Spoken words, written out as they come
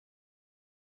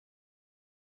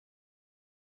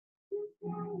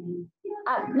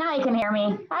Now you can hear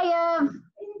me. Hi,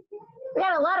 we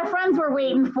got a lot of friends we're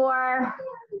waiting for.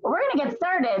 But we're gonna get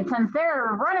started since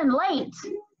they're running late.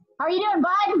 How are you doing,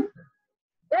 bud?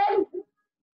 Good?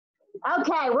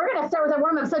 Okay, we're gonna start with our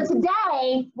warm-up. So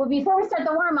today, well, before we start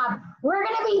the warm-up, we're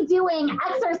gonna be doing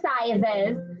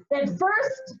exercises that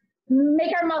first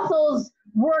make our muscles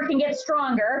work and get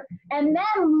stronger. And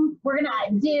then we're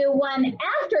gonna do one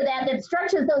after that that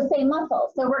stretches those same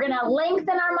muscles. So we're gonna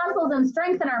lengthen our muscles and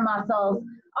strengthen our muscles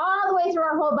all the way through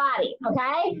our whole body,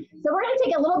 okay? So we're gonna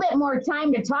take a little bit more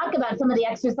time to talk about some of the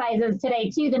exercises today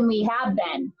too than we have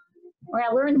been. We're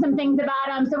gonna learn some things about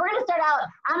them. So we're gonna start out,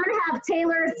 I'm gonna have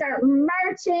Taylor start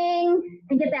marching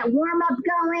and get that warm up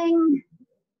going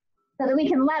so that we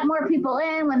can let more people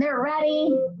in when they're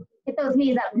ready. Get those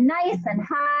knees up nice and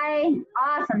high.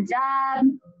 Awesome job.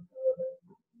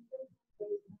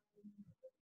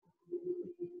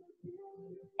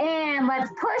 And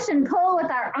let's push and pull with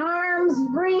our arms.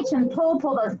 Reach and pull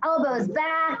those elbows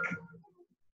back.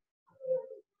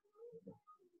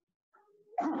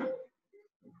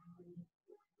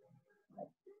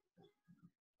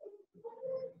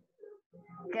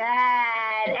 Good,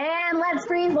 and let's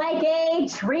freeze like a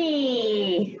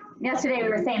tree. Yesterday we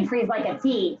were saying freeze like a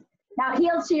T. Now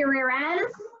heels to your rear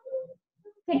ends.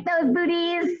 Kick those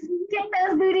booties,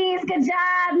 good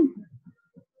job.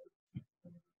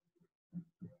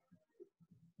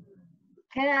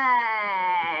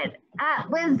 Good,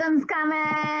 wisdom's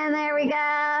coming, there we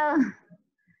go.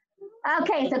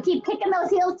 Okay, so keep kicking those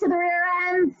heels to the rear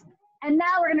ends. And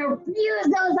now we're gonna use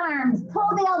those arms, pull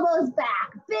the elbows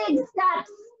back, big steps,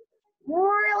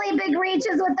 really big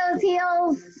reaches with those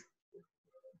heels.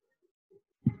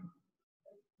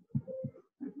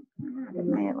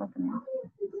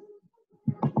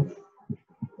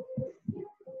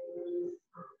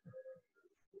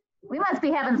 We must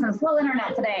be having some slow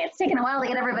internet today. It's taking a while to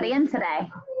get everybody in today.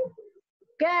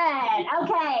 Good,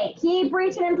 okay, keep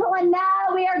reaching and pulling.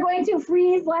 Now we are going to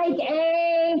freeze like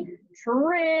a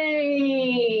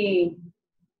tree.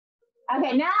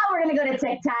 Okay, now we're gonna go to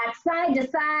tick-tock, side to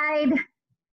side.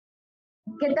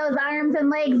 Get those arms and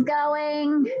legs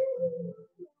going.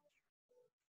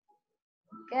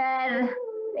 Good,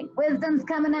 big wisdom's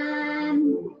coming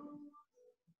on.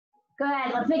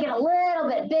 Good, let's make it a little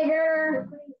bit bigger.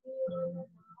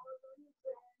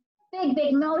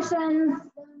 Big motions.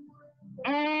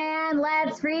 And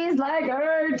let's freeze like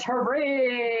a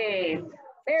tree.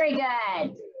 Very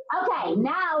good. Okay,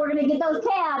 now we're gonna get those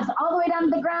calves all the way down to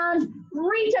the ground.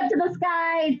 Reach up to the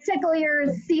sky, tickle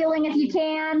your ceiling if you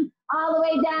can, all the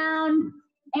way down.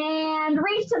 And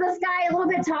reach to the sky a little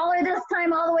bit taller this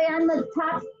time, all the way on the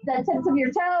tips of your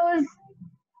toes.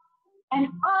 And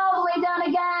all the way down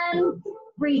again.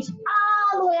 Reach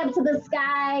all the way up to the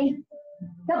sky.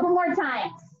 Couple more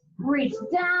times. Reach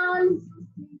down,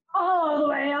 all the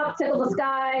way up, tickle the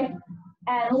sky.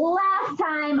 And last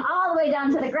time, all the way down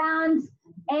to the ground.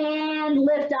 And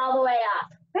lift all the way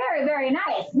up. Very, very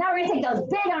nice. Now we're gonna take those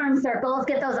big arm circles,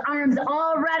 get those arms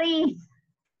all ready.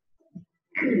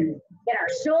 Get our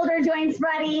shoulder joints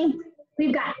ready.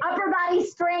 We've got upper body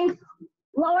strength,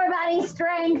 lower body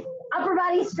strength, upper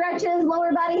body stretches,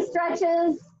 lower body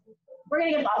stretches. We're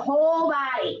gonna get the whole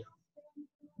body.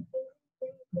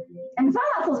 And some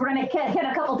muscles we're gonna hit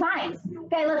a couple times.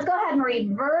 Okay, let's go ahead and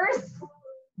reverse.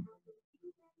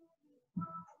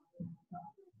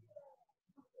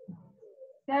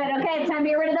 Good, okay, it's time to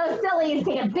get rid of those sillies.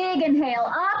 Take a big inhale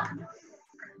up.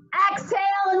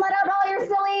 Exhale and let out all your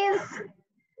sillies.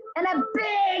 And a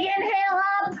big inhale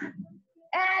up.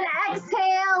 And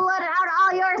exhale, let out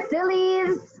all your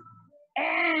sillies.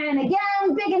 And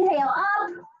again, big inhale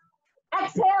up.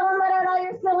 Exhale and let out all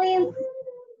your sillies.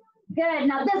 Good,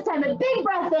 now this time a big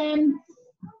breath in.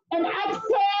 And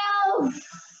exhale.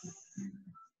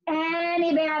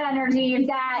 Any bad energy you've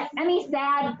got, any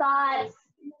sad thoughts,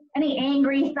 any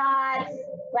angry thoughts,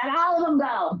 let all of them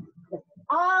go.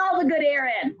 All the good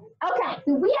air in. Okay,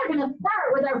 so we are gonna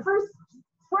start with our first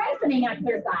strengthening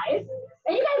exercise.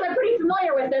 And you guys are pretty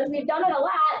familiar with this, we've done it a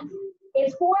lot.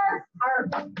 It's for our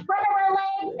front of our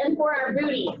legs and for our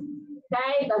booty.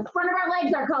 Okay, the front of our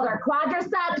legs are called our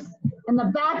quadriceps, and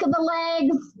the back of the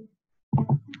legs.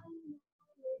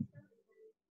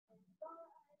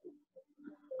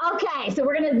 Okay, so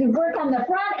we're gonna work on the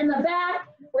front and the back.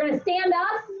 We're gonna stand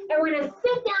up and we're gonna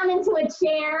sit down into a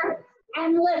chair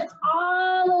and lift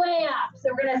all the way up.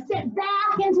 So we're gonna sit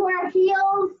back into our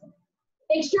heels.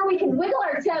 Make sure we can wiggle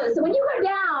our toes. So when you go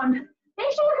down,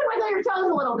 make sure you can wiggle your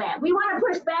toes a little bit. We wanna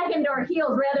push back into our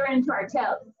heels rather than into our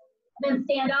toes. Then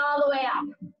stand all the way up.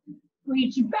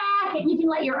 reach back, and you can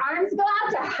let your arms go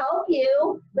out to help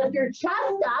you lift your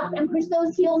chest up and push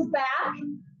those heels back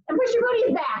and push your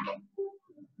booties back.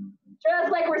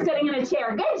 Just like we're sitting in a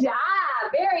chair. Good job.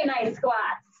 Very nice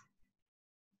squats.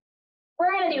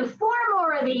 We're going to do 4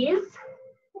 more of these.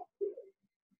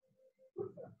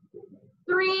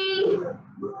 3,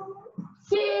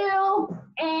 2,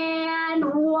 and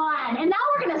 1. And now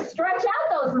we're going to stretch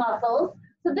out those muscles.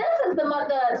 So this is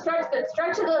the stretch that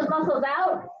stretches those muscles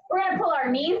out. We're going to pull our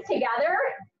knees together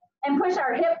and push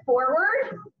our hip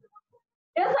forward,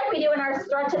 just like we do in our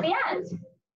stretch at the end.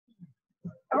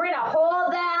 And we're going to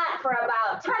hold that for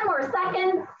about 10 more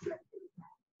seconds.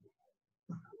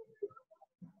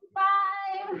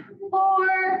 5,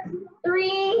 4,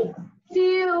 3,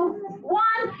 2, 1.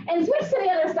 And switch to the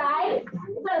other side.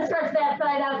 We're going to stretch that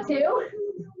side out too.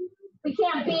 We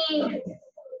can't be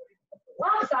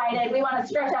lopsided. We want to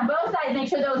stretch on both sides. Make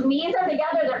sure those knees are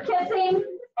together, they're kissing,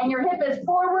 and your hip is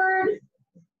forward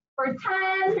for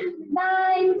 10,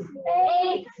 9,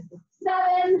 8,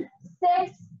 7,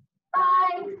 6,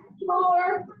 5,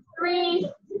 4,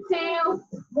 3, 2,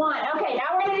 1. Okay, now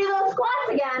we're going to do those squats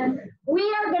again. We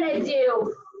are going to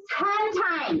do 10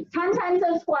 times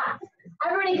those squats.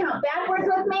 Everybody count backwards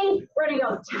with me. We're going to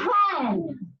go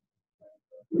 10,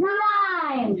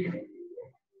 9,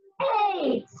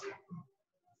 8,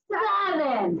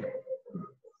 7,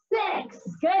 6,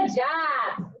 good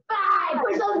job. 5,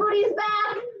 push those booties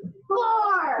back.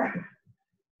 4,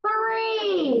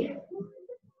 3,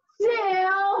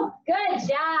 2, good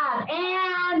job.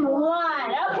 And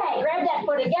 1. Okay, grab that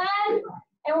foot again.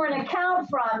 And we're going to count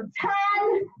from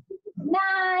 10,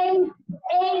 9,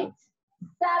 8,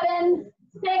 7,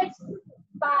 6,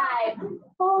 5,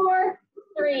 4,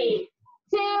 3,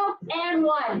 2, and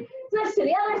 1. Switch to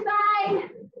the other side.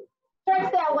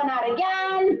 Stretch that one out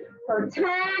again for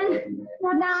 10,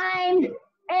 9,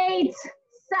 8,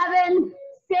 7,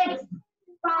 6,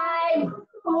 5,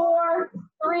 4,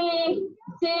 3,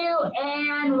 2,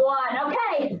 and 1.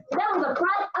 Okay, so that was the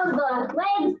front of the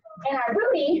legs and our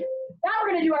booty. Now we're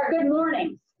going to do our good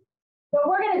mornings. So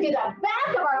we're going to do the back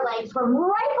of our legs from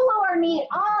right below our knee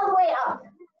all the way up.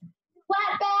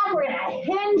 Flat back, we're going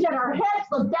to hinge at our hips,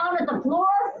 look down at the floor.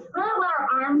 We're going to let our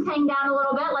arms hang down a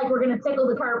little bit like we're going to tickle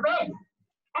the carpet.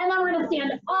 And then we're going to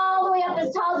stand all the way up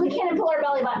as tall as we can and pull our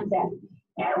belly buttons in.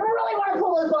 And I really want to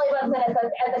pull those belly buttons in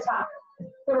at the top.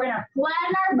 So we're going to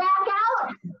flatten our back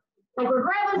out like we're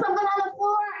grabbing something on the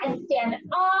floor and stand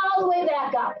all the way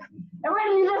back up. And we're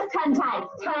going to do this 10 times.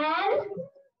 10,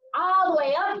 all the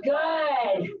way up,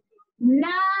 good.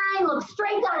 9, look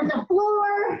straight down at the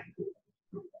floor.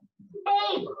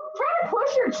 8, try to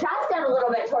push your chest down a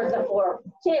little bit towards the floor.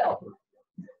 2,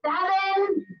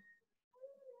 7,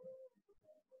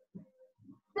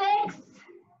 6,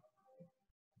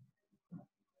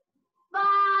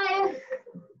 5,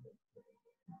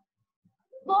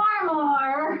 4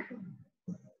 more,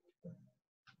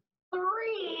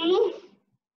 3,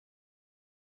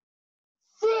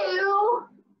 2,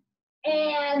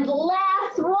 and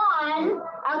last one.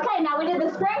 Okay, now we did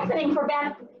the strengthening for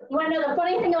back. You want to know the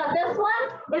funny thing about this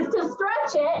one is to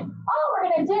stretch it. All we're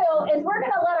going to do is we're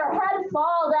going to let our head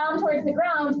fall down towards the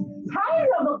ground, kind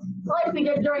of like we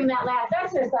did during that last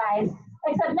exercise,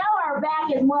 except now our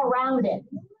back is more rounded.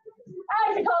 I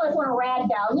like to call this one a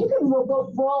ragdoll. You can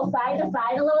roll side to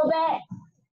side a little bit.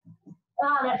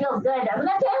 Oh, that feels good, doesn't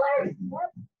it, Taylor?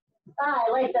 Oh,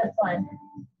 I like this one.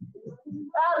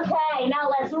 Okay, now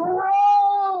let's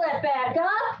roll it back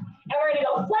up, and we're going to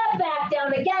go flat back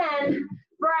down again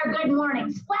for our good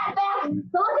mornings. Flat back.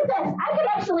 So look at this. I could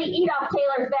actually eat off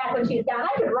Taylor's back when she's down.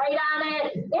 I could write on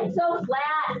it. It's so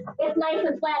flat. It's nice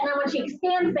and flat. And then when she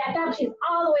stands back up, she's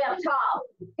all the way up tall.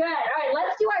 Good. All right,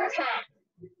 let's do our 10.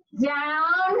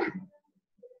 Down,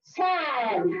 10.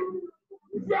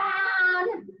 Down,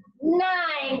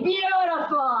 9.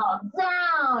 Beautiful.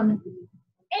 Down,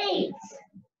 8.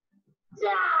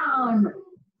 Down,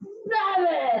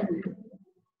 7.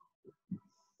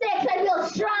 6, I feel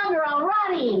stronger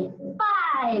already.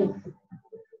 5,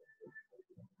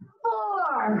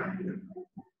 4,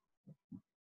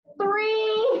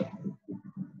 3,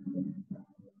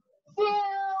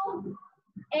 2,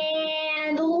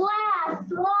 and last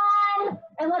one.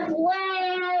 And let's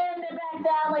land it back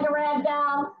down like a rag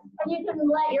doll. And you can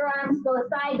let your arms go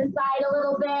side to side a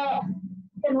little bit.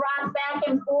 You can rock back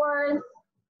and forth.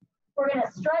 We're going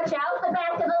to stretch out the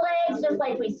back of the legs just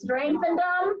like we strengthened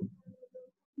them.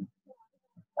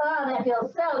 Oh, that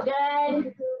feels so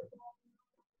good.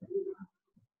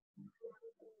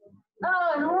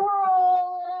 Oh, and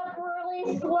roll it up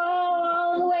really slow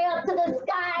all the way up to the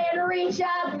sky and reach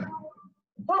up.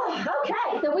 Oh,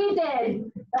 okay, so we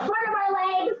did front of our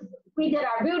legs, we did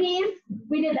our booties,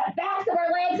 we did the backs of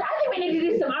our legs. I think we need to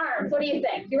do some arms. What do you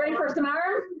think? You ready for some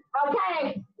arms?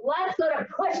 Okay, let's go to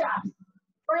push-ups.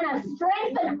 We're gonna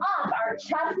strengthen up our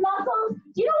chest muscles.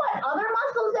 Do you know what other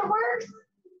muscles it works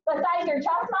besides your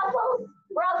chest muscles?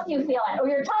 Where else do you feel it? Or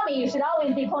your tummy, you should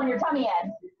always be pulling your tummy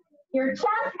in. Your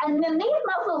chest, and then these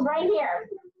muscles right here.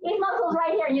 These muscles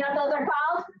right here, you know what those are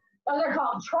called? Those are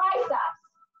called triceps.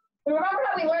 Remember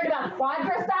how we learned about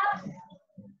quadriceps?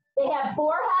 They have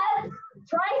 4 heads.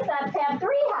 Triceps have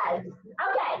 3 heads.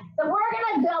 Okay, so we're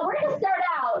gonna start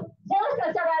out, Taylor's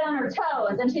gonna start out on her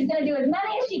toes, and she's gonna do as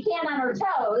many as she can on her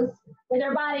toes with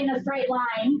her body in a straight line.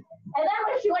 And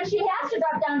then when she has to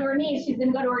drop down to her knees, she's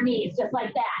gonna go to her knees, just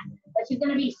like that. But she's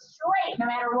gonna be straight no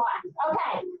matter what.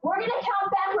 Okay, we're gonna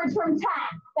count backwards from 10.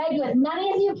 Okay, do as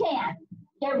many as you can.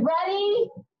 Get ready,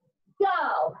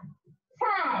 go.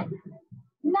 10,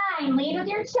 9, lead with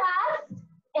your chest.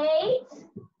 8,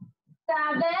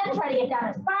 7, try to get down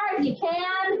as far as you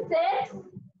can. 6,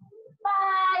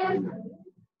 5,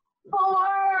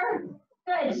 4,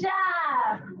 good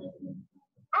job.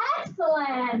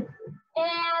 Excellent.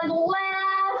 And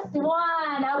last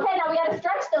one. Okay, now we got to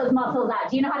stretch those muscles out.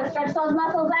 Do you know how to stretch those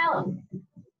muscles out?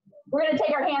 We're going to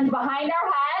take our hands behind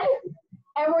our head,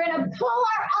 and we're going to pull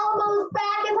our elbows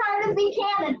back as hard as we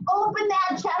can and open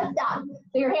that chest up.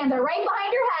 So your hands are right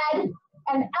behind your head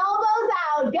and elbows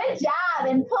out. Good job.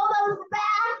 And pull those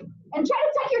back and try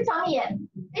to tuck your tummy in.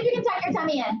 See if you can tuck your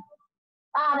tummy in.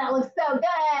 Oh, that looks so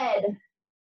good.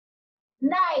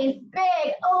 Nice,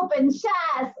 big, open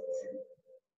chest.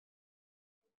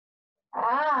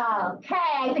 Okay,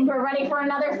 I think we're ready for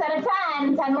another set of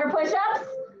 10. 10 more push-ups.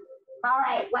 All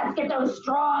right, let's get those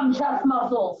strong chest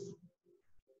muscles.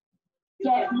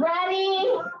 Get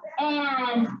ready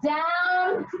and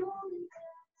down.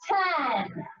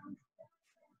 10,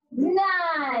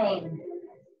 9,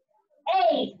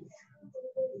 8,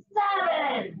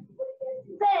 7,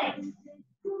 6,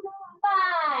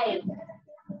 5,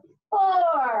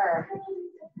 4,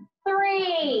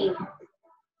 3,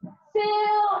 2,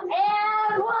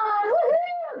 and 1.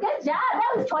 Woohoo! Good job.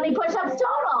 That was 20 push-ups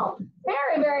total.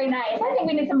 Very, very nice. I think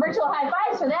we need some virtual high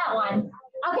fives for that one.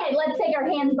 Okay, let's take our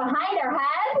hands behind our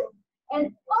head and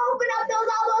open up those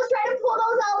elbows. Try to pull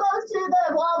those elbows to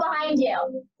the wall behind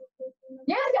you.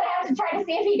 You're just going to have to try to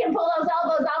see if you can pull those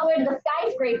elbows all the way to the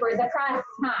skyscrapers across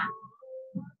the top.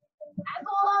 And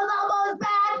pull those elbows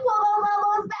back. Pull those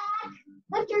elbows back.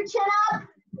 Lift your chin up.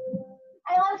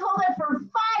 And let's hold it for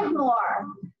 5 more.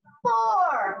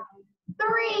 4,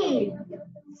 3,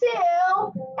 2,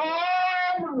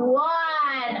 and 1.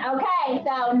 Okay,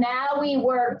 so now we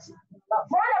worked the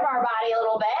front of our body a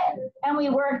little bit, and we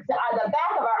worked the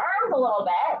back of our arms a little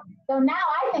bit. So now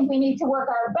I think we need to work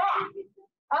our back.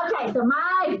 Okay, so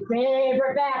my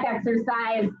favorite back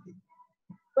exercise,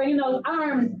 bringing those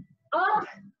arms up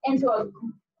into a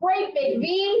great big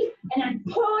V, and then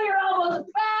pull your elbows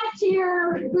back to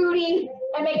your booty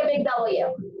and make a big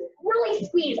W. Really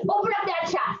squeeze, open up that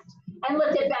chest and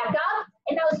lift it back up.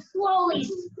 And now slowly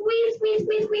squeeze, squeeze,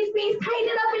 squeeze, squeeze, squeeze, tighten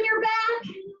it up in your back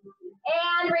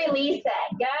and release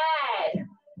it. Good.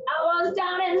 Elbows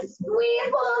down and squeeze,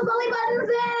 pull those belly buttons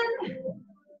in.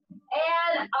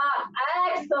 And up,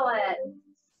 excellent.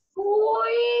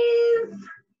 Squeeze.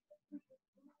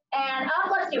 And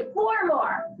up, let's do 4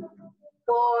 more.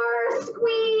 4,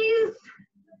 squeeze.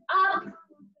 Up.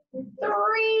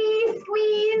 3,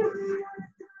 squeeze.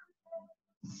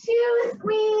 2,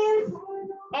 squeeze,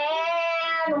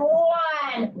 and 1.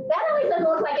 That always doesn't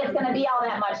look like it's going to be all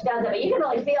that much, does it? But you can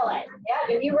really feel it. Yeah,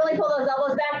 if you really pull those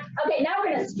elbows back. Okay, now we're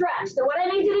going to stretch. So what I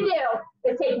need you to do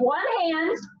is take one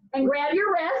hand and grab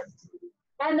your wrist,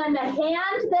 and then the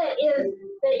hand that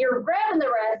you're grabbing the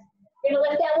wrist, you're going to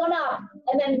lift that one up,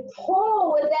 and then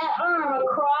pull with that arm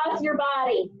across your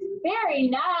body. Very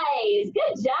nice.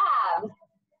 Good job.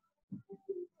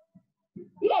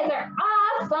 You guys are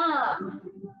awesome.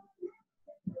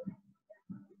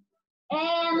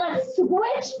 And let's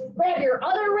switch. Grab your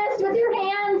other wrist with your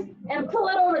hands and pull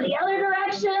it over the other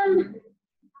direction.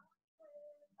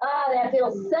 Oh, that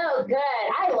feels so good.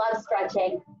 I love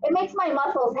stretching. It makes my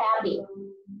muscles happy.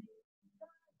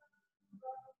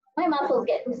 My muscles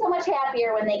get so much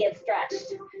happier when they get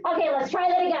stretched. Okay, let's try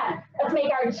that again. Let's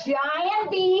make our giant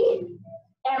V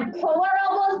and pull our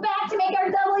elbows back to make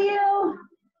our W.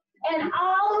 And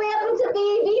all the way up into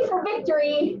V, V for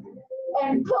victory.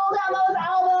 And pull down those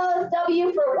elbows,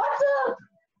 W for what's up?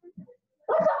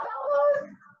 What's up,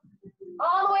 elbows?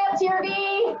 All the way up to your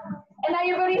V. And now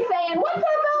your booty's saying, what's up,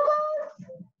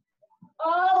 elbows?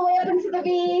 All the way up into the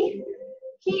V.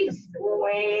 Keep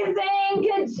squeezing.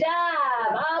 Good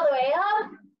job. All the way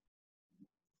up.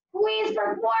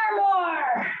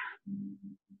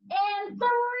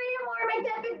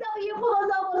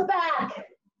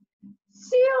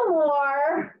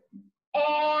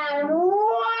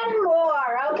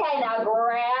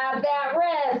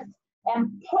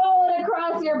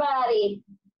 body.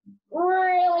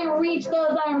 Really reach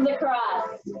those arms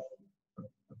across.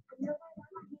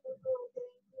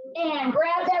 And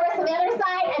grab that wrist on the other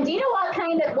side. And do you know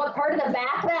what part of the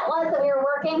back that was that we were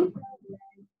working?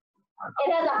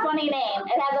 It has a funny name.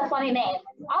 It has a funny name.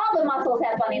 All the muscles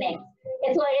have funny names.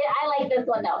 I like this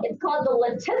one though. It's called the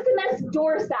latissimus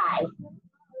dorsi.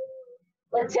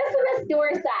 Latissimus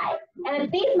dorsi. And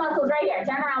it's these muscles right here.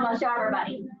 Turn around, I'll show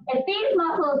everybody. It's these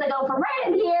muscles that go from right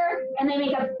in here and they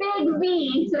make a big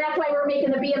V. So that's why we're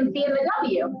making the B and C and the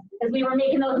W, because we were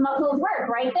making those muscles work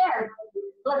right there.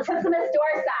 Latissimus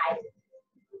dorsi.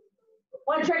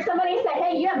 Want to trick somebody? Say,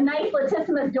 hey, you have nice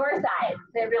latissimus dorsi.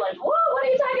 They'd be like, whoa, what are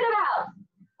you talking about?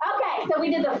 Okay, so we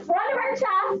did the front of our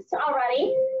chest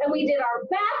already, and we did our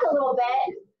back a little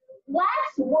bit.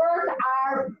 Let's work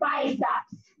our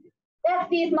biceps. That's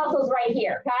these muscles right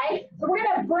here, okay? So we're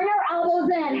gonna bring our elbows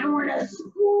in, and we're gonna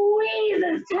squeeze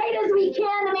as tight as we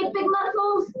can to make big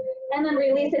muscles, and then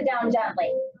release it down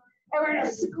gently. And we're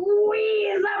gonna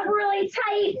squeeze up really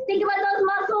tight. Think about those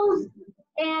muscles,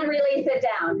 and release it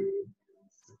down.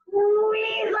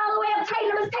 Squeeze all the way up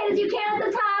tight, or as tight as you can at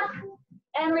the top,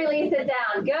 and release it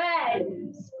down.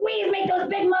 Good. Squeeze, make those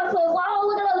big muscles. Oh,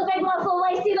 look at those big muscles.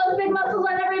 I see those big muscles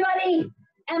on everybody.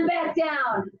 And back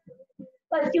down.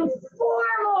 Let's do 4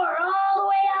 more, all the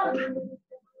way up.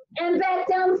 And back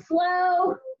down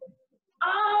slow.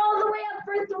 All the way up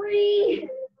for 3.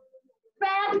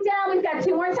 Back down, we've got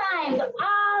 2 more times.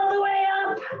 All the way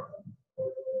up.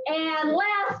 And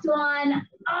last one,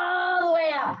 all the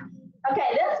way up.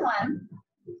 Okay, this one,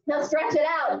 now stretch it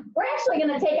out. We're actually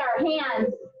gonna take our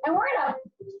hands and we're gonna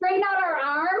straighten out our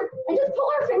arm and just pull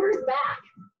our fingers back.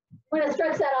 We're gonna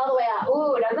stretch that all the way up.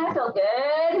 Ooh, doesn't that feel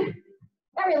good?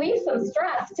 That relieves some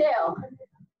stress too,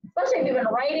 especially if you've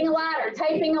been writing a lot or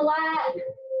typing a lot.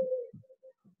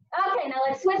 Okay, now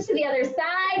let's switch to the other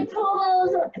side. Pull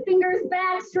those fingers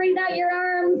back, straighten out your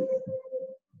arms.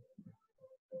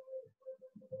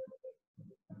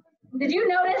 Did you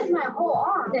notice my whole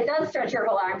arm? It does stretch your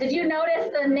whole arm. Did you notice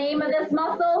the name of this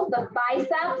muscle? The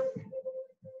biceps.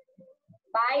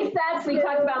 Biceps, we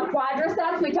talked about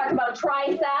quadriceps, we talked about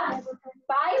triceps.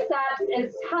 Biceps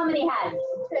is how many heads?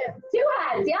 2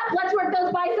 heads, yep. Let's work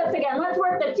those biceps again. Let's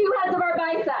work the 2 heads of our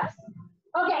biceps.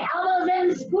 Okay, elbows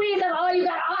in, squeeze them. Oh, you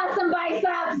got awesome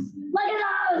biceps. Look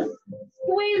at those.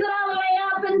 Squeeze it all the way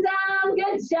up and down.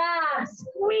 Good job.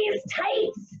 Squeeze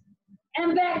tight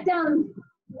and back down.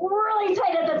 Really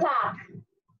tight at the top.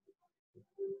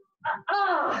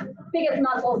 Biggest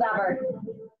muscles ever.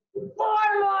 4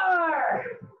 more.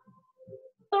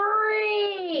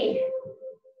 3,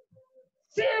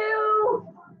 2,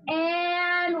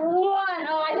 and 1.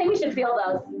 Oh, I think we should feel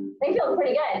those. They feel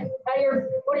pretty good.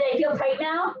 What do they feel tight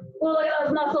now? Oh, look at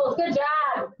those muscles. Good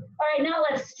job. All right, now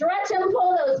let's stretch and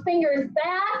pull those fingers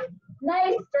back.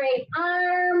 Nice straight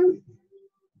arms.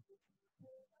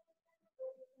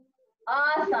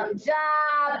 Awesome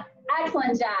job.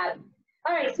 Excellent job.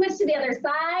 All right, switch to the other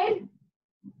side.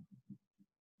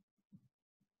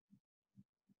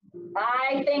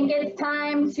 I think it's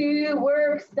time to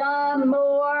work some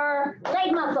more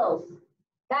leg muscles.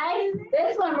 Okay?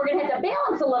 This one we're gonna have to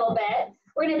balance a little bit.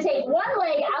 We're gonna take one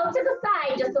leg out to the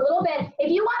side just a little bit.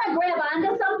 If you wanna grab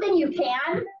onto something, you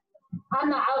can. On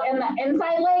the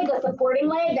inside leg, the supporting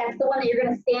leg, that's the one that you're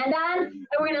gonna stand on.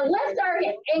 And we're gonna lift our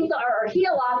ankle or our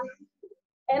heel up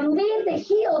and lead the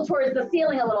heel towards the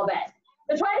ceiling a little bit.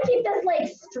 So try to keep this leg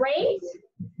straight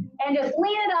and just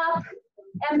lean it up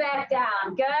and back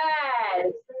down.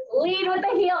 Good. Lead with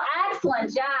the heel.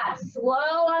 Excellent job. Slow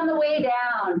on the way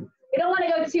down. You don't want to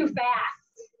go too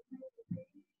fast.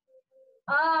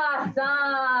 Awesome.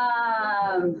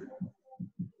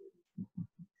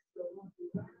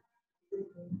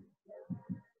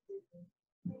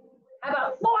 How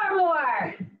about 4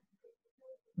 more?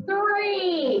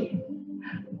 3,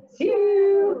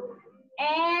 2,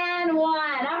 and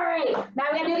 1. All right. Now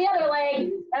we got to do the other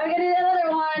leg. Now we got to do the other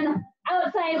one.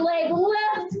 Outside leg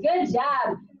lift. Good job.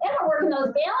 And we're working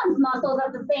those balance muscles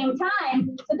at the same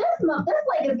time. So this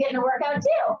leg is getting a workout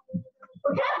too.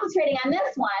 We're concentrating on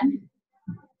this one.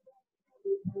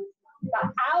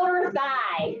 The outer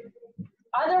thigh,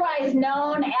 otherwise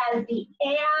known as the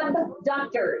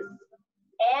abductors.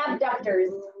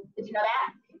 Abductors. Did you know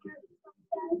that?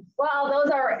 Well,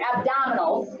 those are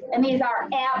abdominals, and these are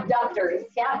abductors.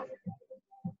 Yep.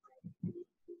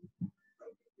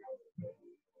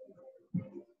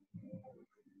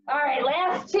 All right,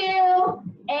 last 2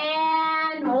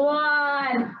 and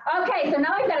 1. Okay, so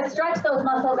now we've got to stretch those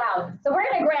muscles out. So we're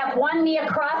going to grab one knee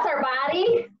across our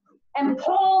body and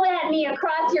pull that knee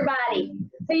across your body.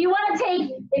 So you want to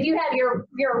take, if you have your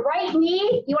right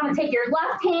knee, you want to take your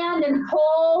left hand and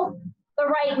pull the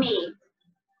right knee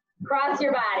across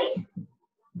your body.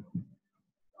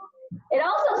 It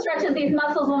also stretches these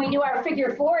muscles when we do our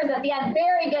figure fours at the end.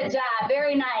 Very good job,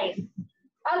 very nice.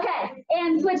 Okay,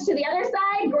 and switch to the other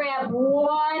side. Grab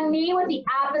one knee with the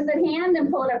opposite hand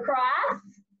and pull it across.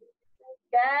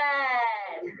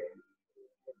 Good.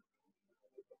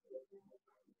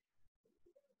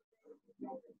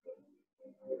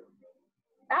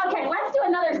 Okay, let's do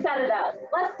another set of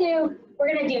those.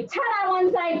 We're gonna do 10 on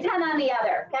one side, 10 on the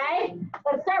other, okay?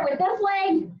 Let's start with this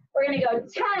leg. We're gonna go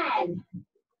 10,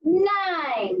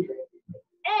 9,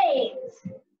 8,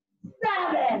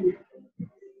 7,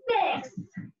 6,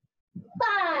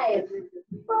 5,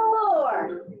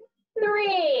 4,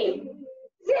 3,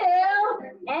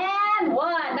 2, and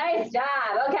 1. Nice job.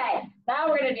 Okay, now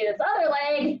we're gonna do this other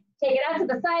leg. Take it out to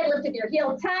the side, lift with your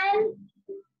heel. 10,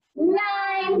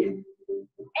 9,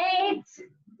 8,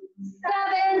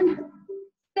 7,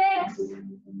 6,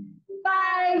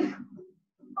 5,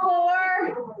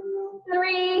 4,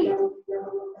 3,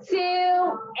 2,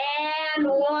 and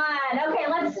 1. Okay,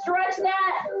 let's stretch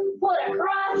that. Pull it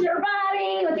across your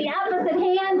body with the opposite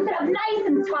hand. Sit up nice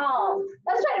and tall.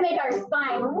 Let's try to make our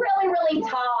spine really, really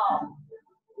tall.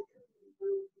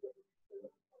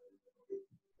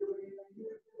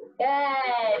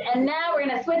 Good. And now we're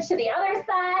going to switch to the other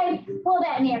side. Pull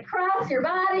that knee across your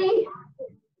body.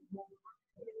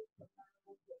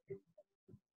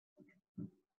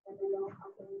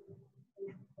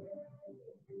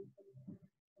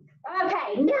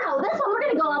 Okay, now this one we're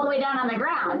going to go all the way down on the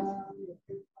ground.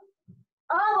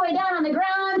 All the way down on the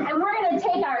ground, and we're going to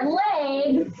take our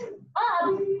legs up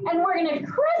and we're going to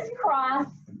crisscross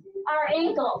our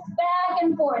ankles, back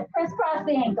and forth, crisscross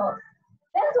the ankles.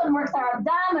 This one works our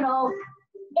abdominals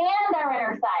and our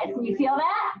inner thighs. Can you feel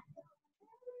that?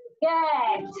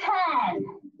 Good. 10,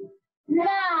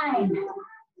 9,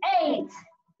 8,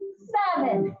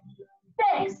 7,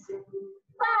 6,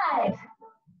 5,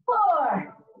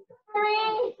 4,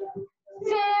 3,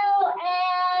 2,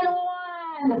 and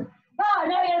 1. Oh,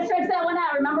 now we're going to stretch that one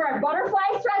out. Remember our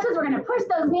butterfly stretches? We're going to push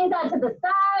those knees out to the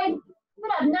side.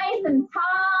 Sit up nice and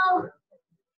tall.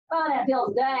 Oh, that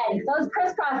feels good. Those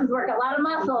crisscrosses work a lot of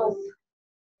muscles.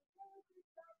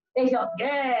 They feel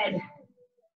good.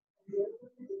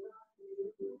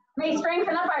 They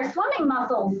strengthen up our swimming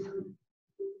muscles.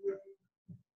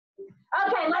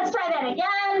 Okay, let's try that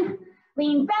again.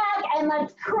 Lean back and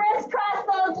let's crisscross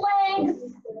those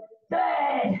legs.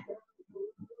 Good.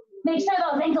 Make sure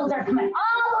those ankles are coming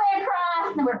all the way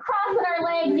across, and we're crossing our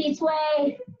legs each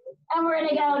way. And we're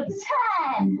gonna go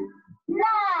 10,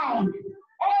 9,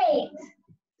 8,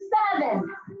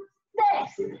 7,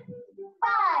 6,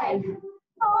 5,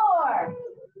 4,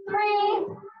 3,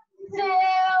 2,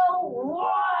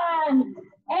 1.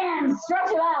 And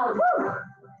stretch it out. Whew.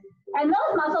 And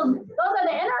those muscles, those are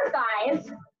the inner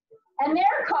thighs, and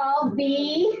they're called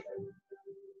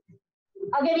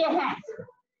I'll give you a hint.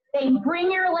 They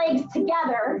bring your legs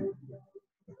together,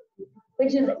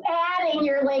 which is adding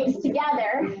your legs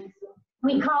together.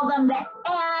 We call them the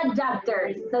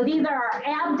adductors. So these are our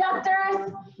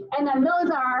abductors, and then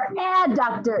those are our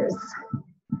adductors.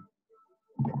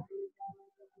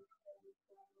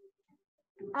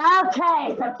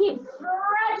 Okay, so keep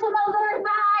stretching those inner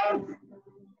thighs.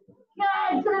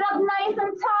 Good, sit it up nice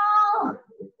and tall.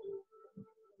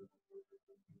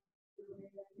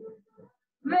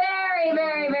 Very,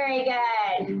 very, very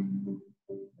good.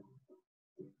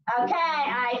 Okay,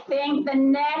 I think the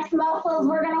next muscles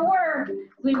we're gonna work,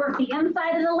 we work the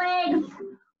inside of the legs.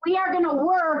 We are gonna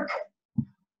work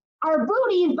our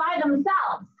booties by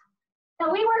themselves. So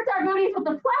we worked our booties with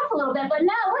the flex a little bit, but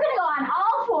now we're gonna go on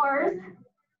all fours,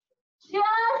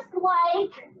 just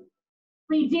like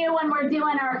we do when we're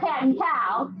doing our cat and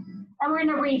cow. And we're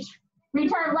gonna reach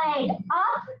our leg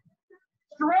up,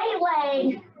 straight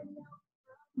leg,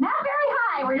 not very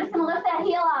high. We're just gonna lift that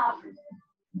heel up.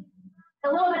 A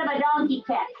little bit of a donkey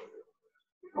kick.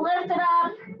 Lift it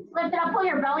up, pull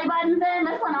your belly buttons in.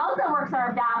 This one also works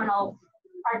our abdominals,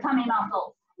 our tummy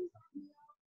muscles.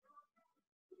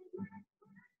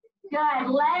 Good,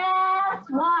 last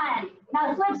one.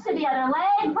 Now switch to the other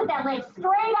leg, put that leg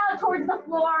straight out towards the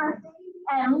floor,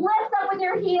 and lift up with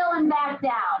your heel and back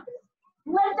down.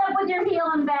 Lift up with your heel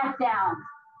and back down.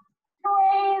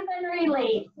 Squeeze and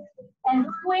release, and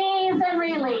squeeze and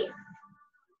release.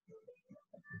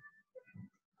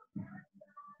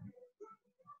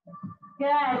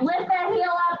 Good, lift that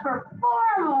heel up for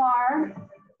 4 more.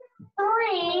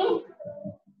 3,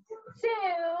 2,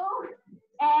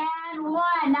 and 1.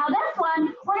 Now this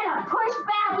one, we're gonna push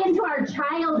back into our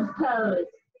child's pose.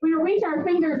 gonna reach our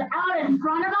fingers out in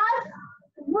front of us,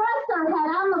 rest our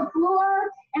head on the floor,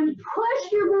 and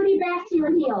push your booty back to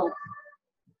your heels.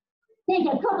 Take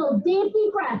a couple deep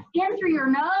breaths in through your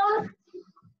nose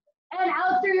and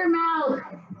out through your mouth.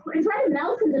 And try to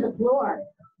melt into the floor.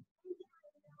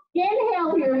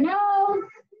 Inhale through your nose.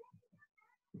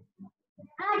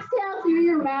 Exhale through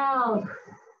your mouth.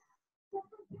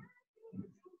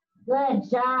 Good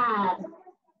job.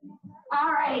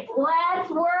 All right, let's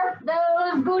work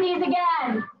those booties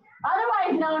again,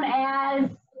 otherwise known as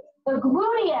the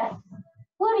gluteus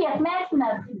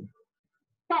maximus.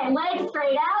 Okay, legs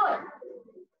straight out.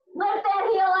 Lift that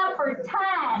heel up for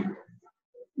 10,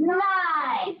 9,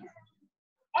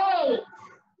 8,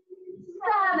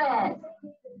 7,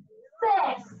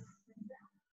 6,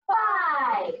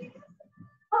 5,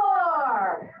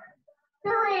 4,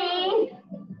 3,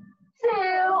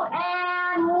 2,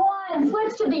 and 1.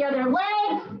 Switch to the other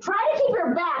leg. Try to keep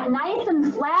your back nice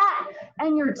and flat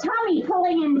and your tummy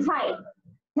pulling in tight.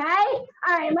 Okay?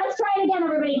 All right, let's try it again,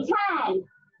 everybody. 10.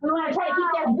 We want to try to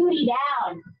keep that booty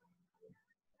down.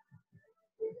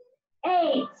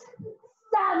 8,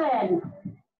 7,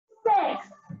 6,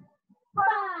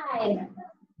 5,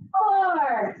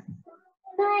 4,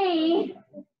 3,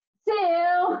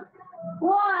 2,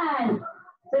 1.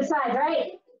 Switch sides,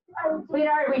 right? We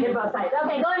did both sides.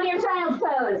 Okay, go into your child's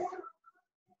pose.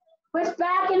 Push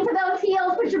back into those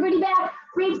heels, push your booty back,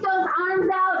 reach those arms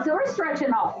out. So we're stretching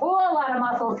a whole lot of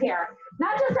muscles here.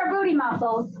 Not just our booty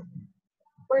muscles.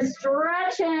 We're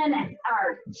stretching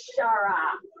our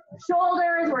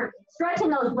shoulders. We're stretching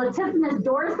those latissimus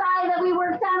dorsi that we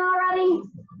worked on already.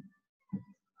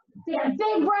 Take a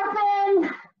big breath in.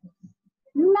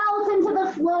 Melt into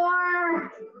the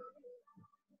floor.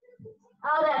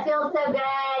 Oh, that feels so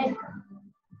good.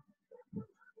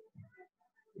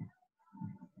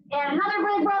 And another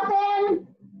big breath in.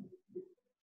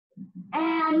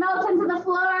 And melt into the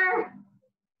floor.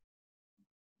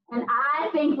 And I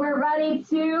think we're ready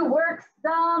to work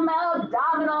some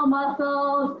abdominal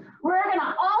muscles. We're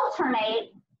gonna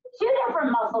alternate 2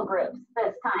 different muscle groups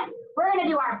this time. We're gonna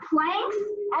do our planks,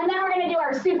 and then we're gonna do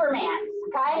our Supermans,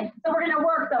 okay? So we're gonna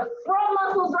work the front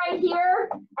muscles right here,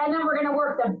 and then we're gonna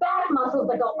work the back muscles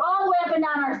that go all the way up and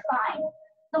down our spine.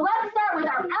 So let's start with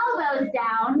our elbows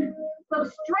down, look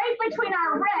straight between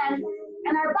our wrists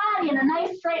and our body in a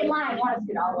nice straight line. You wanna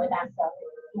scoot all the way back, so.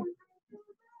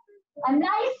 A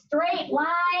nice straight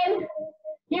line.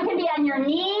 You can be on your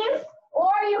knees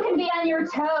or you can be on your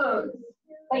toes.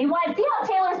 But you want to see how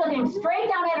Taylor's looking straight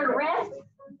down at her wrist?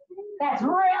 That's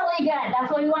really good. That's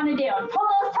what we want to do. Pull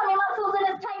those tummy muscles in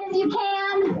as tight as you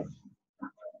can.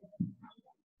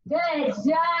 Good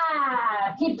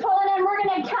job. Keep pulling in. We're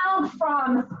going to count from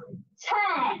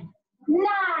 10,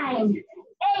 9,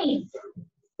 8,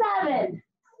 7,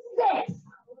 6,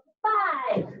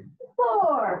 5,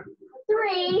 4,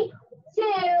 3, 2,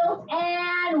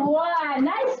 and 1.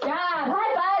 Nice job.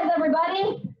 High fives,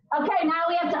 everybody. Okay, now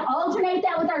we have to alternate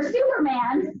that with our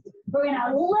Superman. We're going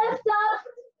to lift up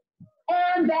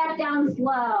and back down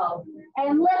slow.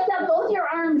 And lift up both your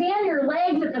arms and your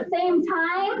legs at the same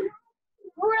time.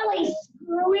 Really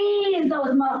squeeze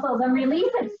those muscles and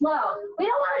release it slow. We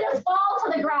don't want to just fall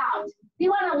to the ground. We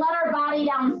want to let our body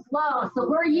down slow. So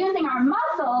we're using our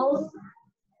muscles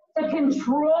to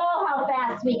control how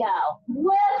fast we go.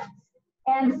 Lift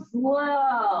and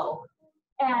slow.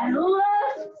 And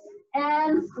lift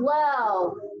and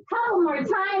slow. Couple more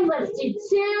times. Let's do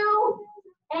 2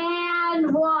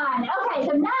 and 1. Okay,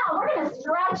 so now we're going to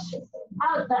stretch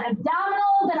out the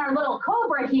abdominals and our little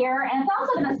cobra here, and it's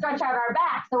also going to stretch out our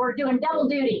back. So we're doing double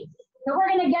duty. So we're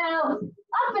going to go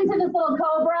up into this little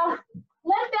cobra.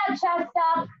 Lift that chest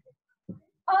up.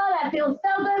 Oh, that feels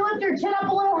so good. Lift your chin up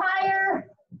a little higher.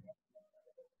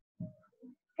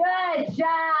 Good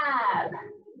job.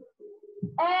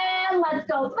 And let's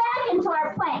go back into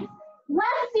our plank.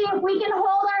 Let's see if we can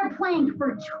hold our plank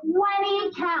for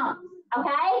 20 counts,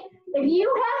 okay? If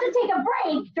you have to take a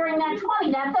break during that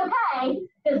 20, that's okay.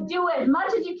 Just do as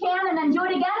much as you can and then do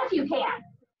it again if you can.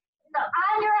 So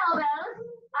on your elbows,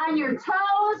 on your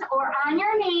toes, or on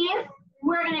your knees,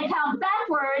 we're gonna count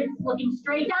backwards, looking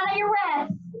straight down at your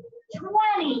wrists.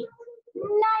 20,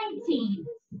 19,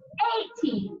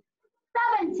 18,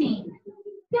 17,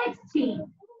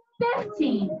 16,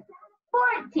 15,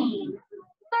 14,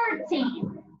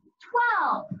 13,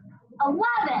 12,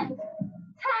 11,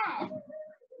 10,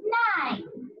 9,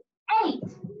 8,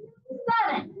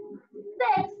 7,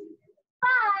 6,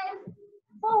 5,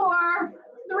 4,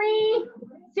 3,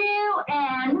 2,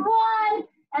 and 1.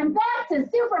 And back to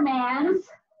Superman's.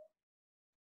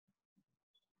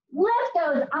 Lift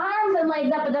those arms and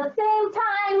legs up at the same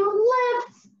time.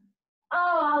 Lift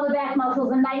Oh, all the back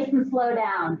muscles and nice and slow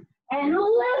down. And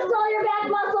lift all your back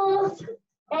muscles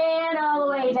and all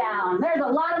the way down. There's a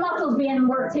lot of muscles being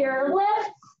worked here.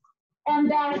 Lift and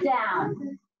back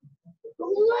down.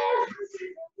 Lift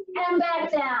and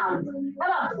back down. How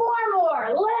about 4 more?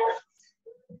 Lift.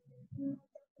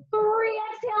 3,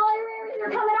 exhale,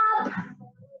 you're coming up.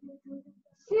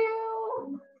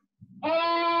 2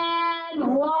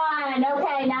 and 1.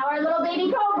 Okay, now our little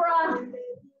baby cobra.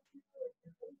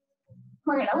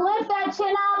 We're gonna lift that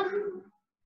chin up.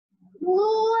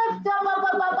 Lift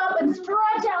up, and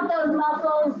stretch out those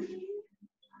muscles.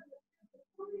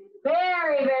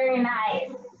 Very, very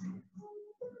nice.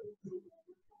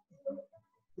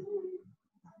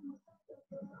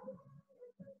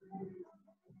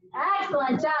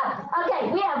 Excellent job.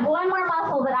 Okay, we have one more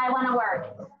muscle that I want to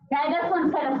work. Okay, this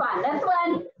one's kind of fun. This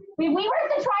one, we worked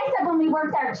the tricep when we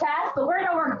worked our chest, but we're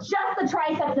going to work just the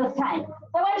tricep this time.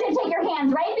 So I want you to take your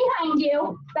hands right behind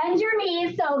you, bend your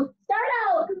knees. So start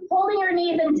out holding your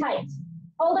knees in tight.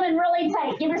 Hold them in really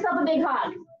tight. Give yourself a big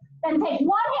hug. Then take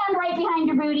one hand right behind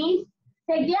your booty.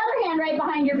 Take the other hand right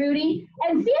behind your booty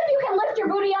and see if you can lift your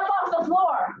booty up off the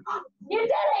floor. You did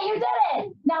it, you did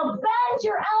it. Now bend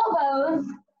your elbows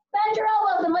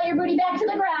and let your booty back to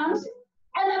the ground.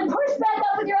 And then push back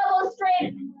up with your elbows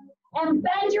straight and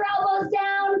bend your elbows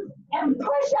down and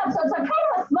push up. So it's a kind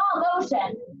of a small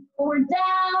motion. We're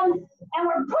down and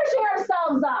we're pushing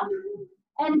ourselves up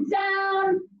and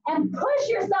down and push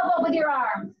yourself up with your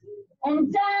arms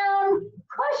and down,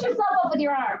 push yourself up with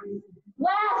your arms.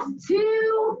 Last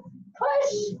 2,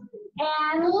 push,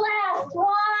 and last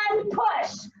 1,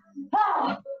 push.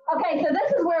 Oh. Okay, so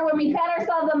this is where when we pat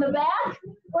ourselves on the back,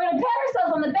 we're gonna pat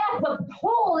ourselves on the back, but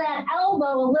pull that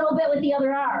elbow a little bit with the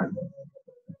other arm.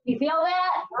 You feel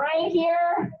that right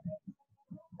here?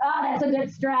 Oh, that's a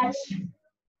good stretch.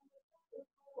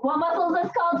 What muscle is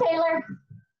this called, Taylor?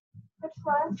 Which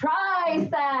one?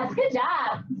 Triceps. Good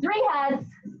job. 3 heads.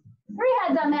 3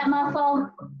 heads on that muscle.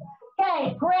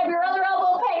 Okay, grab your other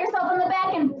elbow, pat yourself on the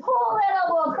back, and pull that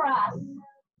elbow across.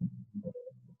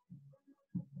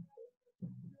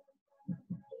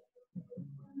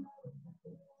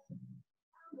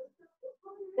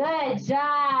 Good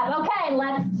job. Okay,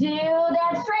 let's do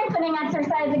that strengthening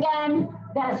exercise again.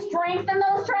 Gotta strengthen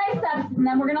those triceps, and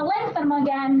then we're gonna lengthen them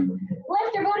again.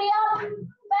 Lift your booty up,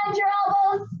 bend your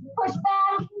elbows, push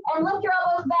back, and lift your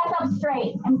elbows back up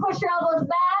straight. And push your elbows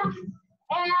back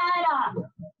and up.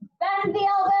 Bend the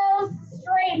elbows,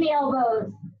 straighten the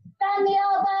elbows. Bend the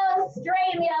elbows,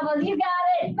 straighten the elbows. You got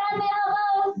it. Bend the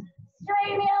elbows,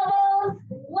 straighten the elbows.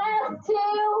 Last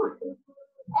 2.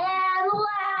 And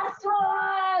last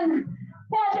 1.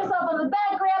 Pat yourself on the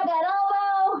back, grab that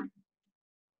elbow.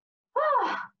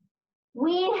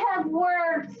 We have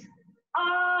worked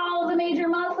all the major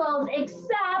muscles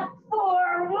except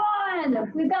for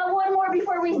 1. We've got 1 more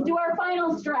before we do our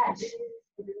final stretch.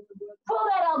 Pull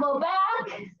that elbow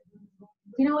back.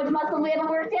 You know which muscle we haven't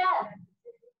worked yet?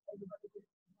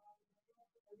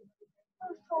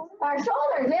 Our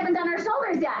shoulders. We haven't done our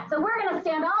shoulders yet. So we're going to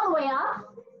stand all the way up.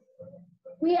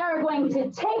 We are going to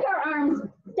take our arms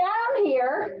down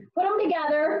here, put them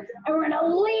together, and we're going to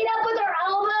lean up with our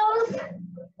elbows.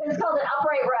 It's called an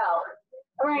upright row.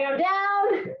 And we're going to go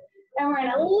down, and we're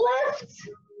going to lift,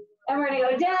 and we're going to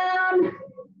go down,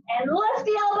 and lift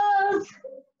the elbows.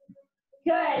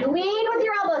 Good. Lean with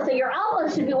your elbows. So your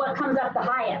elbows should be what comes up the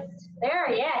highest. There,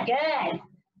 yeah, good.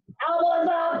 Elbows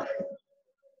up.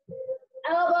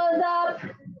 Elbows up.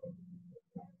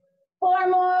 4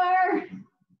 more.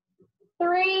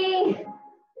 3,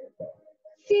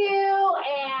 2,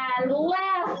 and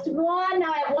last 1.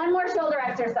 Now I have 1 more shoulder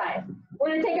exercise. We're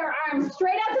going to take our arms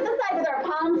straight out to the side with our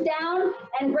palms down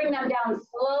and bring them down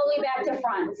slowly back to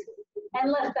front.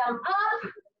 And lift them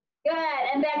up. Good.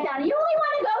 And back down. You only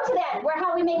want to go to that where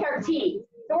how we make our T.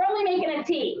 So we're only making a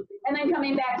T and then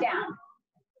coming back down.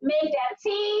 Make that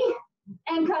T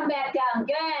and come back down.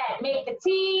 Good. Make the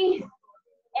T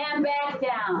and back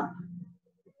down.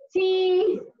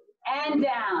 T and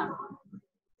down.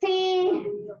 T.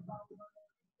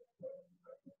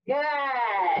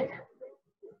 Good.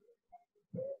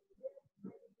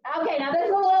 Okay, now this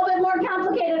is a little bit more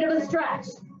complicated of a stretch.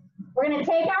 We're going to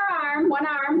take our arm, 1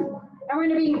 arm, and we're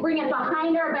going to bring it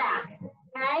behind our back,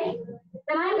 okay?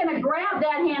 Then I'm going to grab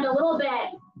that hand a little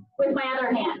bit with my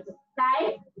other hand,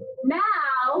 okay? Now,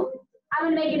 I'm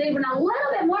going to make it even a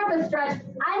little bit more of a stretch.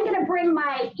 I'm going to bring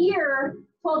my ear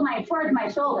towards my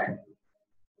shoulder.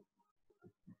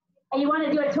 And you want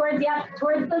to do it towards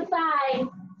the side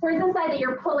that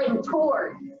you're pulling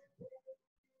towards.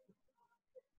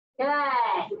 Good.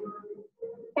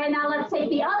 Okay, now let's take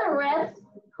the other wrist,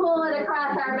 Pull it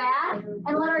across our back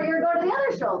and let our ear go to the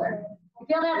other shoulder. You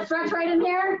feel that stretch right in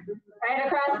here? Right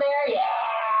across there? Yeah!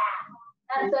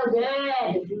 That's so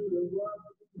good.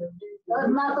 Those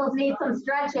muscles need some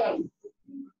stretching.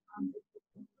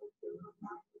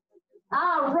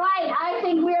 All right, I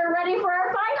think we're ready for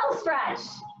our final stretch.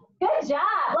 Good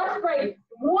job. Let's bring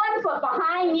one foot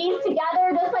behind, knees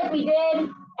together, just like we did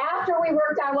after we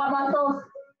worked on what muscles?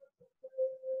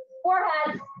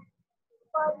 Forehead,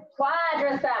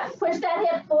 quadriceps. Push that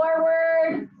hip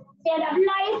forward. Stand up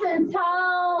nice and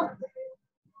tall.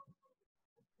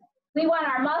 We want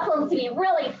our muscles to be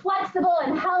really flexible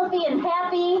and healthy and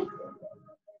happy.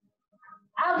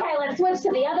 Okay, let's switch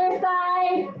to the other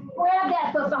side. Grab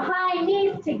that foot behind,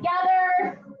 knees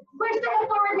together. Push the hip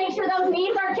forward, make sure those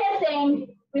knees are kissing.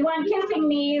 We want kissing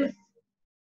knees.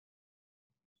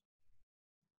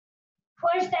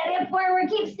 Push that hip forward,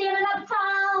 keep standing up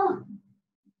tall.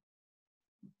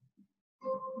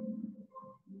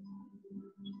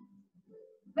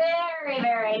 Very,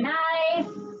 very nice.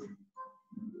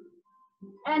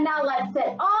 And now let's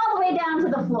sit all the way down to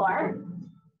the floor.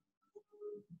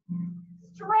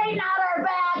 Straighten out our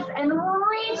backs and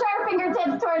reach our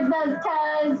fingertips towards those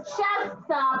toes, chests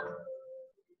up.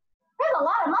 There's a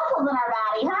lot of muscles in our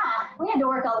body, huh? We had to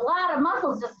work a lot of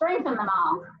muscles to strengthen them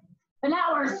all. But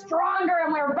now we're stronger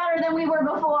and we're better than we were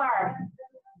before.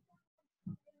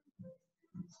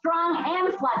 Strong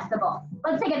and flexible.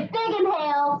 Let's take a big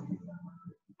inhale.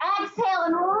 Exhale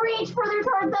and reach further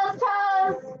towards those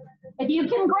toes. If you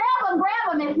can grab them,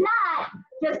 grab them. If not,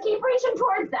 just keep reaching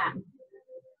towards them.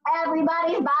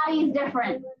 Everybody's body is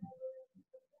different.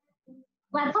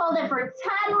 Let's hold it for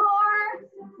 10 more.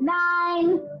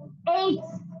 9, 8,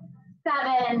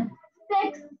 7,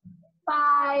 6,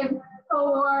 5,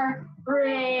 4,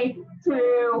 3,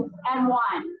 2, and 1.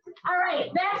 All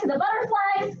right, back to the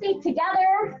butterflies, feet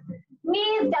together,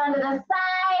 knees down to the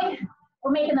side.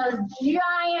 We're making those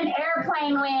giant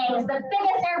airplane wings, the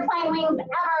biggest airplane wings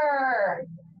ever.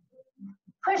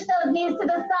 Push those knees to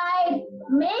the side.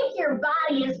 Make your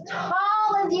body as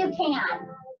tall as you can.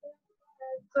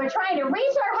 So we're trying to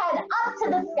reach our head up to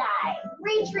the sky.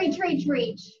 Reach, reach, reach,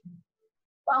 reach.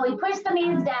 While we push the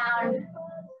knees down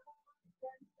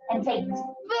and take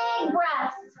big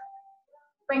breaths.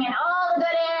 Bring in all the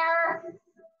good air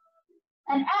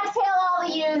and exhale all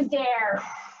the used air.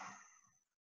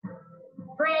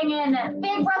 Bring in a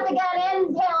big breath again,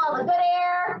 inhale all the good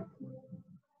air.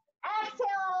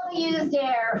 Exhale all the used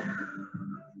air.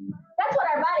 That's what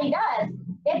our body does.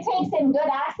 It takes in good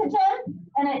oxygen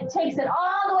and it takes it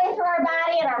all the way through our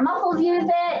body and our muscles use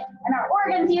it and our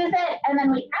organs use it, and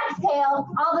then we exhale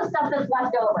all the stuff that's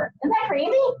left over. Isn't that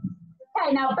crazy?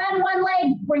 Okay, now bend one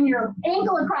leg, bring your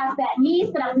ankle across that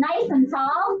knee, sit up nice and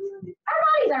tall.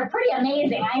 Our bodies are pretty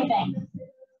amazing, I think.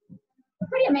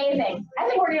 Pretty amazing. I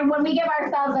think we're gonna, when we give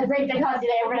ourselves a great big hug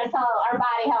today, we're gonna tell our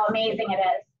body how amazing it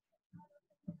is.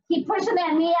 Keep pushing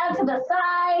that knee out to the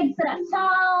side, sit up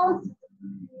tall.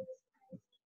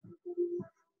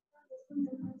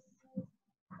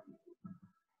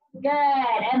 Good,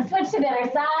 and switch to the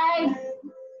other side.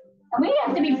 And we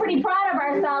have to be pretty proud of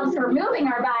ourselves for moving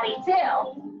our body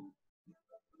too.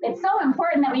 It's so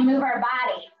important that we move our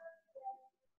body.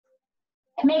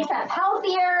 It makes us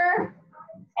healthier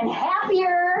and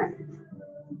happier.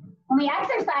 When we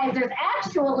exercise, there's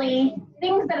actually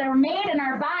things that are made in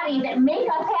our body that make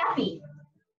us happy.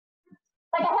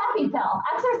 Like a happy pill.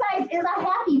 Exercise is a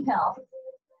happy pill.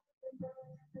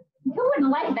 Who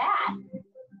wouldn't like that?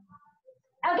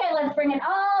 Okay, let's bring it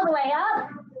all the way up.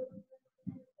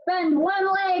 Bend one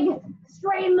leg,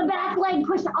 straighten the back leg,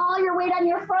 push all your weight on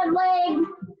your front leg,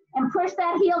 and push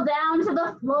that heel down to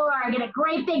the floor. Get a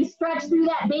great big stretch through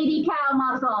that baby cow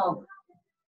muscle,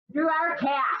 through our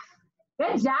calf.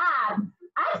 Good job.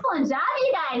 Excellent job,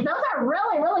 you guys. Those are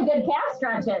really, really good calf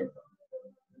stretches.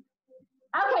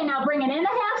 Okay, now bring it in a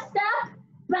half step.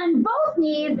 Bend both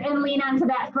knees and lean onto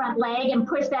that front leg and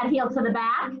push that heel to the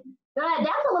back. Good,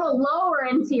 that's a little lower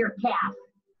into your calf.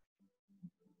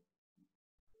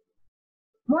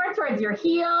 More towards your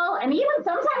heel, and even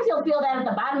sometimes you'll feel that at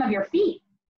the bottom of your feet.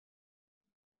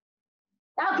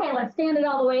 Okay, let's stand it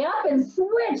all the way up and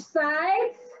switch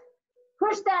sides.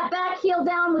 Push that back heel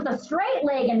down with a straight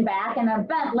leg in back and a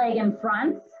bent leg in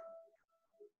front.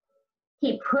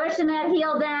 Keep pushing that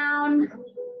heel down.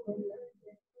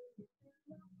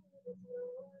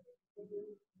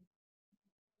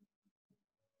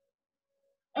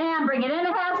 And bring it in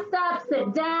a half step,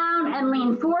 sit down and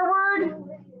lean forward.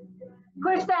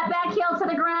 Push that back heel to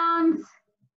the ground.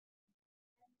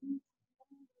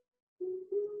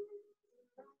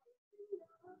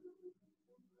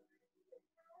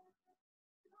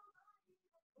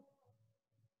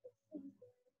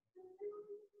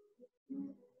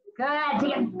 Good.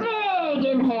 Take a big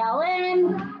inhale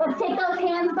in. Let's take those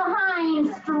hands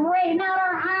behind. Straighten out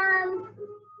our arms.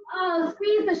 Oh,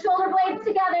 squeeze the shoulder blades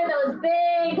together, those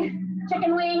big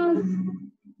chicken wings.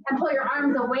 And pull your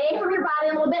arms away from your body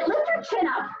a little bit. Lift your chin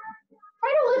up. Try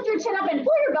to lift your chin up and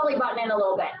pull your belly button in a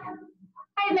little bit.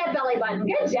 Tighten that belly button.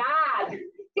 Good job. See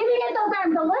if you get those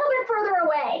arms a little bit further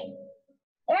away.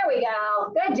 There we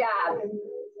go. Good job.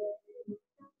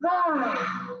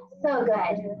 Ah, so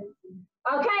good.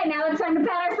 Okay, now it's time to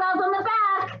pat ourselves on the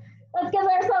back. Let's give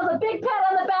ourselves a big pat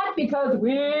on the back because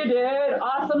we did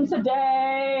awesome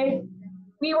today.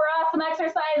 We were awesome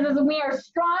exercises and we are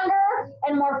stronger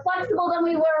and more flexible than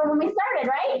we were when we started,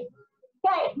 right?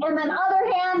 Okay, and then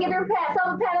other hand, give yourself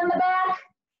a pat on the back.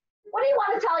 What do you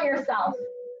want to tell yourself?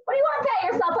 What do you want to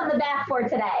pat yourself on the back for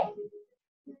today?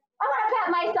 I want to pat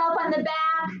myself on the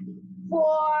back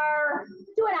for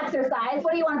doing exercise.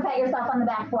 What do you want to pat yourself on the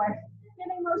back for?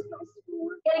 Getting most of my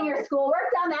schoolwork. Getting your schoolwork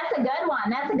done. That's a good one.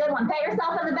 That's a good one. Pat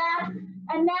yourself on the back.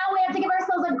 And now we have to give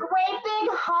ourselves a great big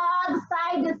hug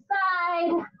side to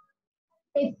side.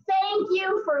 Say thank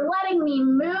you for letting me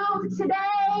move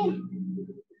today.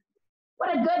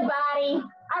 What a good body.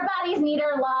 Our bodies need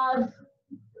our love.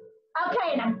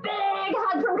 Okay, and a big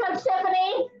hug from Coach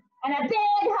Tiffany. And a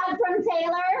big hug from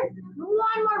Taylor.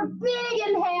 One more big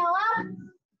inhale up.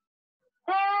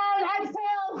 And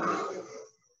exhale.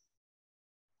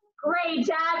 Great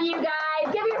job, you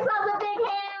guys. Give yourselves a big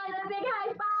hand and a big high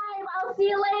five. I'll see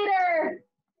you later.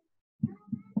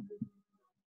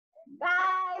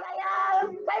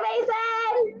 Bye,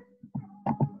 Mason.